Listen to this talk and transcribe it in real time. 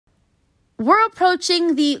We're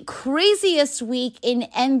approaching the craziest week in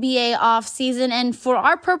NBA offseason, and for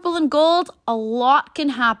our purple and gold, a lot can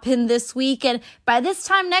happen this week. And by this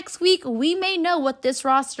time next week, we may know what this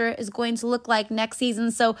roster is going to look like next season.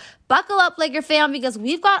 So buckle up, Laker fam, because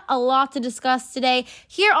we've got a lot to discuss today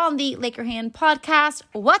here on the Laker Hand Podcast.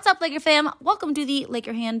 What's up, Laker fam? Welcome to the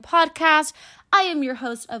Laker Hand Podcast. I am your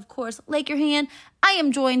host, of course, Laker Hand. I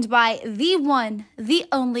am joined by the one, the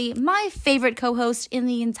only, my favorite co-host in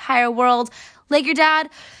the entire world, Laker Dad.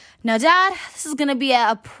 Now, Dad, this is going to be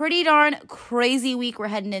a pretty darn crazy week we're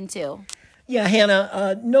heading into. Yeah,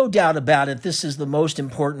 Hannah, no doubt about it. This is the most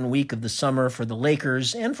important week of the summer for the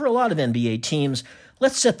Lakers and for a lot of NBA teams.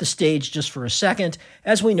 Let's set the stage just for a second.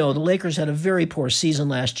 As we know, the Lakers had a very poor season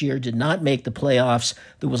last year, did not make the playoffs.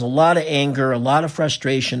 There was a lot of anger, a lot of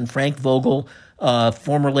frustration. Frank Vogel,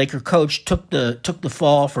 former Laker coach, took the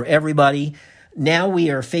fall for everybody. Now we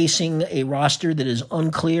are facing a roster that is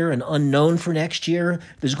unclear and unknown for next year.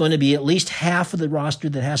 There's going to be at least half of the roster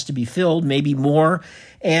that has to be filled, maybe more.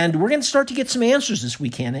 And we're going to start to get some answers this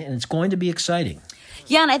weekend, and it's going to be exciting.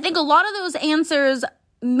 Yeah, and I think a lot of those answers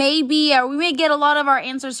we may get a lot of our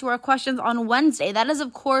answers to our questions on Wednesday. That is,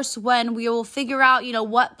 of course, when we will figure out,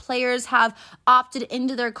 what players have opted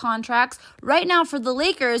into their contracts. Right now for the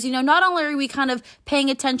Lakers, not only are we kind of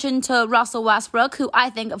paying attention to Russell Westbrook, who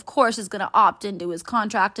I think, of course, is going to opt into his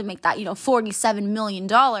contract and make that, $47 million.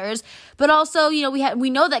 But also, we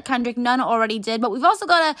know that Kendrick Nunn already did, but we've also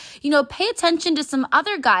got to, pay attention to some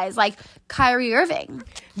other guys like Kyrie Irving.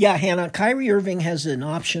 Yeah, Hannah, Kyrie Irving has an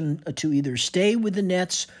option to either stay with the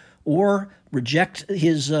Nets or reject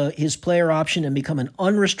his player option and become an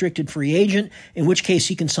unrestricted free agent, in which case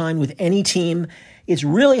he can sign with any team. It's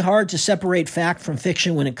really hard to separate fact from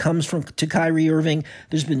fiction when it comes to Kyrie Irving.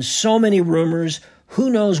 There's been so many rumors. Who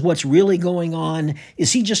knows what's really going on?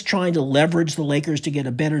 Is he just trying to leverage the Lakers to get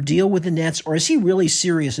a better deal with the Nets, or is he really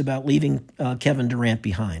serious about leaving Kevin Durant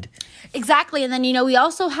behind? Exactly. And then, we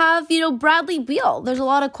also have, Bradley Beal. There's a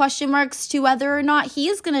lot of question marks to whether or not he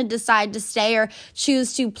is going to decide to stay or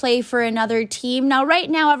choose to play for another team. Now, right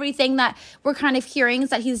now, everything that we're kind of hearing is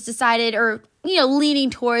that he's decided or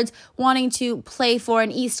leaning towards wanting to play for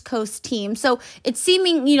an East Coast team. So it's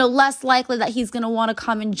seeming, less likely that he's going to want to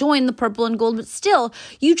come and join the purple and gold, but still,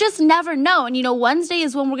 you just never know. And, Wednesday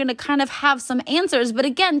is when we're going to kind of have some answers. But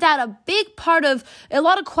again, Dad, a big part of a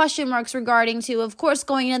lot of question marks regarding to, of course,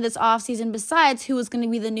 going into this offseason, besides who was going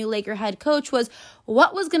to be the new Laker head coach, was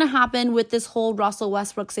what was going to happen with this whole Russell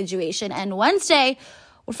Westbrook situation. And Wednesday,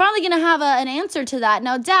 we're finally going to have an answer to that.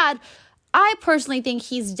 Now, Dad, I personally think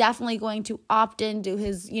he's definitely going to opt into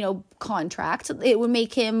his, contract. It would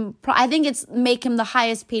make him the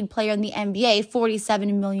highest paid player in the NBA,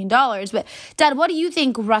 $47 million. But Dad, what do you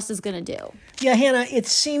think Russ is going to do? Yeah, Hannah, it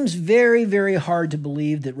seems very, very hard to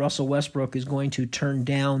believe that Russell Westbrook is going to turn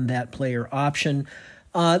down that player option.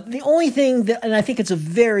 The only thing and I think it's a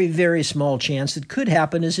very, very small chance that could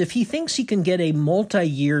happen, is if he thinks he can get a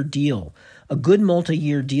multi-year deal, a good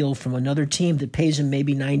multi-year deal from another team that pays him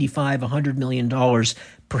maybe $95, $100 million,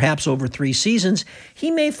 perhaps over 3 seasons,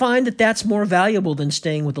 he may find that that's more valuable than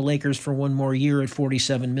staying with the Lakers for one more year at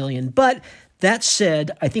 $47 million. But that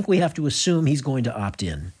said, I think we have to assume he's going to opt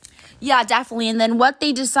in. Yeah, definitely. And then what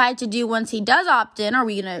they decide to do once he does opt in, are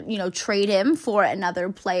we going to, trade him for another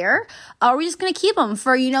player? Or are we just going to keep him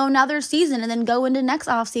for, another season and then go into next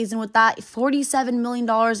offseason with that $47 million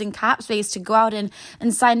in cap space to go out and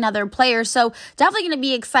sign another player? So definitely going to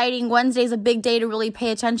be exciting. Wednesday's a big day to really pay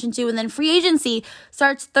attention to. And then free agency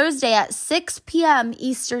starts Thursday at 6 p.m.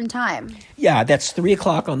 Eastern time. Yeah, that's 3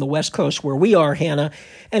 o'clock on the West Coast where we are, Hannah.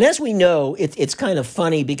 And as we know, it's kind of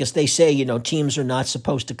funny because they say, teams are not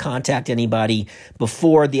supposed to contact anybody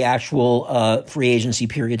before the actual free agency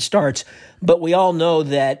period starts. But we all know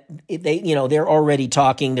that they're already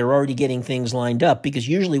talking, they're already getting things lined up, because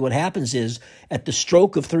usually what happens is at the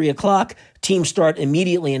stroke of 3 o'clock, teams start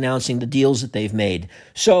immediately announcing the deals that they've made.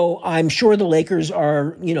 So I'm sure the Lakers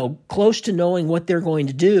are, close to knowing what they're going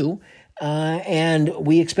to do. And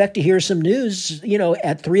we expect to hear some news,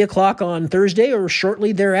 at 3 o'clock on Thursday or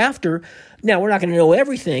shortly thereafter. Now, we're not going to know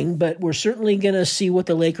everything, but we're certainly going to see what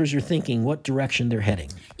the Lakers are thinking, what direction they're heading.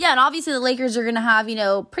 Yeah, and obviously the Lakers are going to have,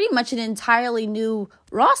 pretty much an entirely new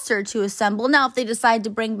roster to assemble. Now, if they decide to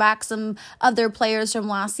bring back some of their players from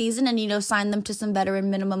last season and, sign them to some veteran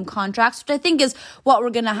minimum contracts, which I think is what we're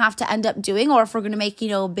going to have to end up doing, or if we're going to make,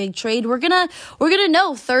 a big trade, we're going to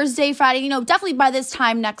know Thursday, Friday, definitely by this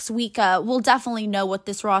time next week, we'll definitely know what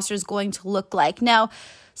this roster is going to look like. Now,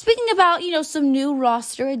 speaking about, some new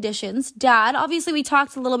roster additions, Dad, obviously we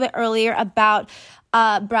talked a little bit earlier about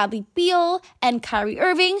Bradley Beal and Kyrie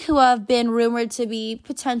Irving, who have been rumored to be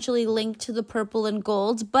potentially linked to the purple and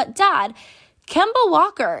gold. But Dad, Kemba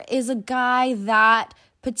Walker is a guy that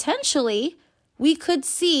potentially we could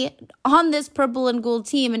see on this purple and gold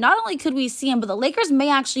team. And not only could we see him, but the Lakers may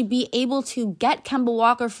actually be able to get Kemba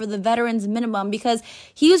Walker for the veterans minimum, because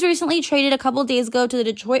he was recently traded a couple days ago to the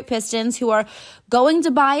Detroit Pistons, who are going to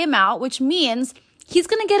buy him out, which means he's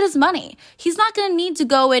going to get his money. He's not going to need to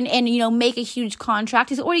go and make a huge contract.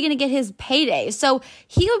 He's already going to get his payday. So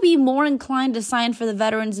he would be more inclined to sign for the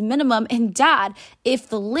veterans minimum. And Dad, if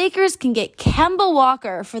the Lakers can get Kemba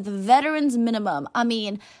Walker for the veterans minimum, I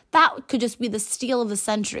mean, that could just be the steal of the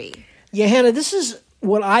century. Yeah, Hannah, this is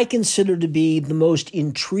what I consider to be the most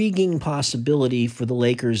intriguing possibility for the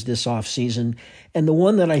Lakers this offseason, and the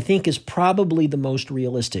one that I think is probably the most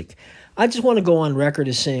realistic. I just want to go on record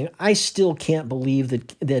as saying I still can't believe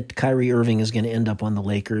that Kyrie Irving is going to end up on the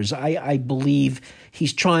Lakers. I believe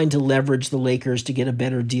he's trying to leverage the Lakers to get a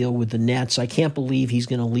better deal with the Nets. I can't believe he's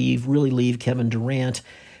going to leave Kevin Durant.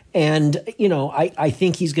 And, I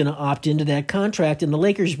think he's going to opt into that contract, and the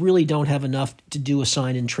Lakers really don't have enough to do a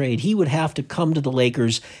sign and trade. He would have to come to the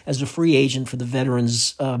Lakers as a free agent for the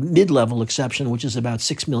veterans mid-level exception, which is about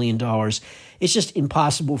 $6 million. It's just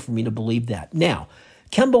impossible for me to believe that. Now,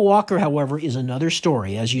 Kemba Walker, however, is another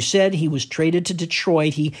story. As you said, he was traded to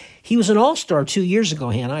Detroit. He was an all-star 2 years ago,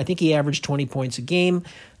 Hannah. I think he averaged 20 points a game.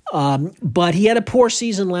 But he had a poor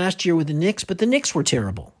season last year with the Knicks, but the Knicks were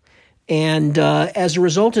terrible. And as a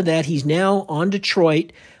result of that, he's now on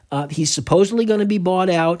Detroit. He's supposedly going to be bought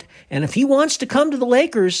out. And if he wants to come to the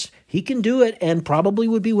Lakers, he can do it and probably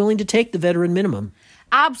would be willing to take the veteran minimum.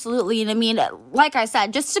 Absolutely. And I mean, like I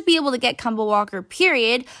said, just to be able to get Kemba Walker,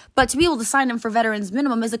 period, but to be able to sign him for veterans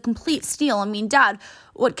minimum is a complete steal. I mean, Dad,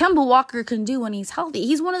 what Kemba Walker can do when he's healthy,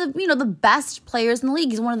 he's one of the, the best players in the league.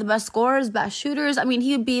 He's one of the best scorers, best shooters. I mean,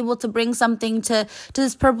 he would be able to bring something to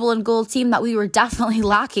this purple and gold team that we were definitely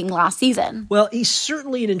lacking last season. Well, he's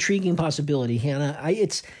certainly an intriguing possibility, Hannah.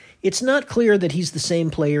 It's not clear that he's the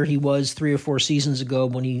same player he was 3 or 4 seasons ago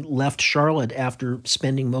when he left Charlotte after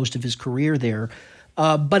spending most of his career there.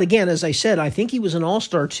 But again, as I said, I think he was an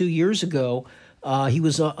all-star 2 years ago. He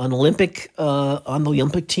was an Olympic on the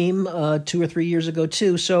Olympic team 2 or 3 years ago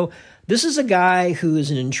too. So this is a guy who is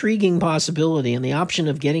an intriguing possibility, and the option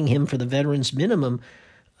of getting him for the veterans minimum,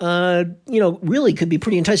 really could be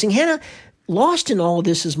pretty enticing. Hannah, lost in all of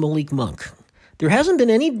this is Malik Monk. There hasn't been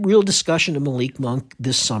any real discussion of Malik Monk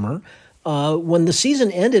this summer. When the season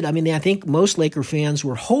ended, I think most Laker fans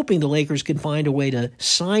were hoping the Lakers could find a way to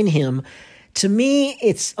sign him. To me,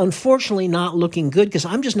 it's unfortunately not looking good because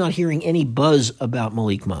I'm just not hearing any buzz about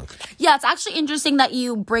Malik Monk. Yeah, it's actually interesting that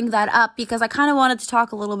you bring that up because I kind of wanted to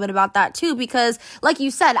talk a little bit about that too, because like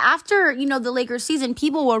you said, after, the Lakers season,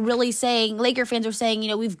 people were really saying, Laker fans were saying,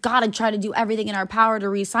 we've got to try to do everything in our power to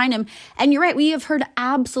re-sign him. And you're right, we have heard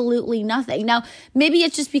absolutely nothing. Now, maybe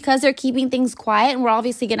it's just because they're keeping things quiet, and we're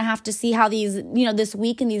obviously going to have to see how these, this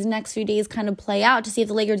week and these next few days kind of play out to see if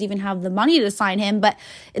the Lakers even have the money to sign him. But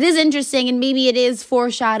it is interesting, and maybe it is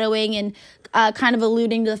foreshadowing and kind of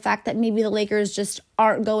alluding to the fact that maybe the Lakers just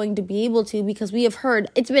aren't going to be able to, because we have heard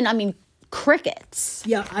it's been, crickets.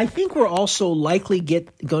 Yeah, I think we're also likely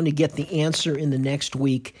going to get the answer in the next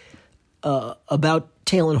week about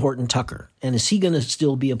Talen Horton-Tucker. And is he going to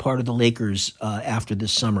still be a part of the Lakers after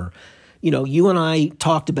this summer? You and I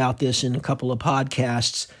talked about this in a couple of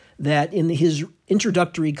podcasts, that in his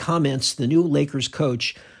introductory comments, the new Lakers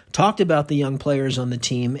coach talked about the young players on the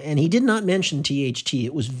team, and he did not mention THT.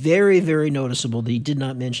 It was very, very noticeable that he did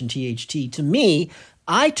not mention THT. To me,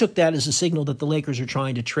 I took that as a signal that the Lakers are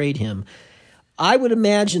trying to trade him. I would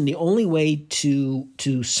imagine the only way to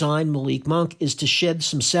sign Malik Monk is to shed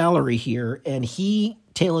some salary here, and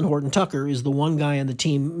Talen Horton-Tucker, is the one guy on the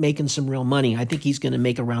team making some real money. I think he's going to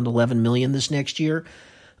make around $11 million this next year.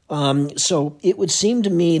 So it would seem to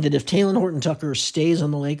me that if Talen Horton-Tucker stays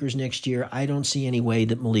on the Lakers next year, I don't see any way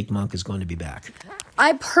that Malik Monk is going to be back.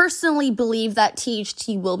 I personally believe that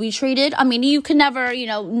THT will be traded. You can never,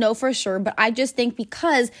 know for sure, but I just think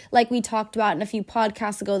because, like we talked about in a few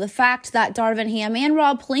podcasts ago, the fact that Darvin Ham and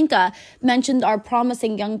Rob Pelinka mentioned our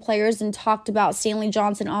promising young players and talked about Stanley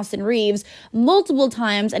Johnson, Austin Reeves multiple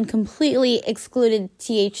times and completely excluded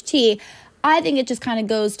THT, I think it just kind of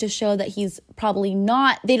goes to show that he's probably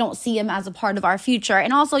not, they don't see him as a part of our future.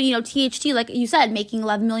 And also, THT, like you said, making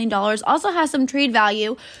 $11 million also has some trade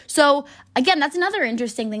value. So again, that's another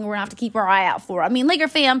interesting thing we're going to have to keep our eye out for. Laker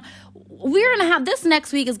fam, we're going to have, this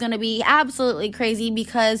next week is going to be absolutely crazy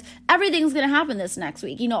because everything's going to happen this next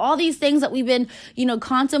week. All these things that we've been,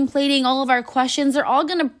 contemplating, all of our questions are all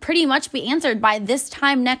going to pretty much be answered by this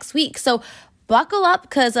time next week. So buckle up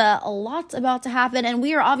because a lot's about to happen, and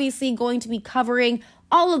we are obviously going to be covering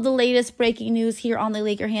all of the latest breaking news here on the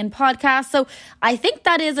Laker Hand podcast. So I think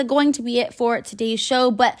that is going to be it for today's show,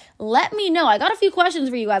 but let me know. I got a few questions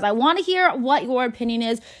for you guys. I want to hear what your opinion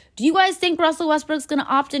is. Do you guys think Russell Westbrook's going to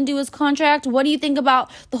opt into his contract? What do you think about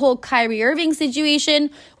the whole Kyrie Irving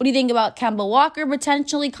situation? What do you think about Kemba Walker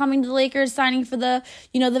potentially coming to the Lakers, signing for the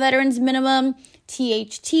veterans minimum?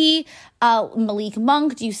 THT, Malik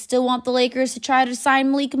Monk. Do you still want the Lakers to try to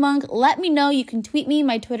sign Malik Monk? Let me know. You can tweet me.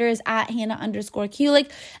 My Twitter is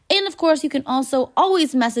 @Hannah_Kulik. And of course, you can also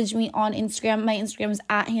always message me on Instagram. My Instagram is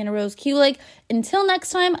 @HannahRoseKulik. Until next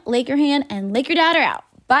time, Laker Hand and Laker Dad are out.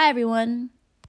 Bye, everyone.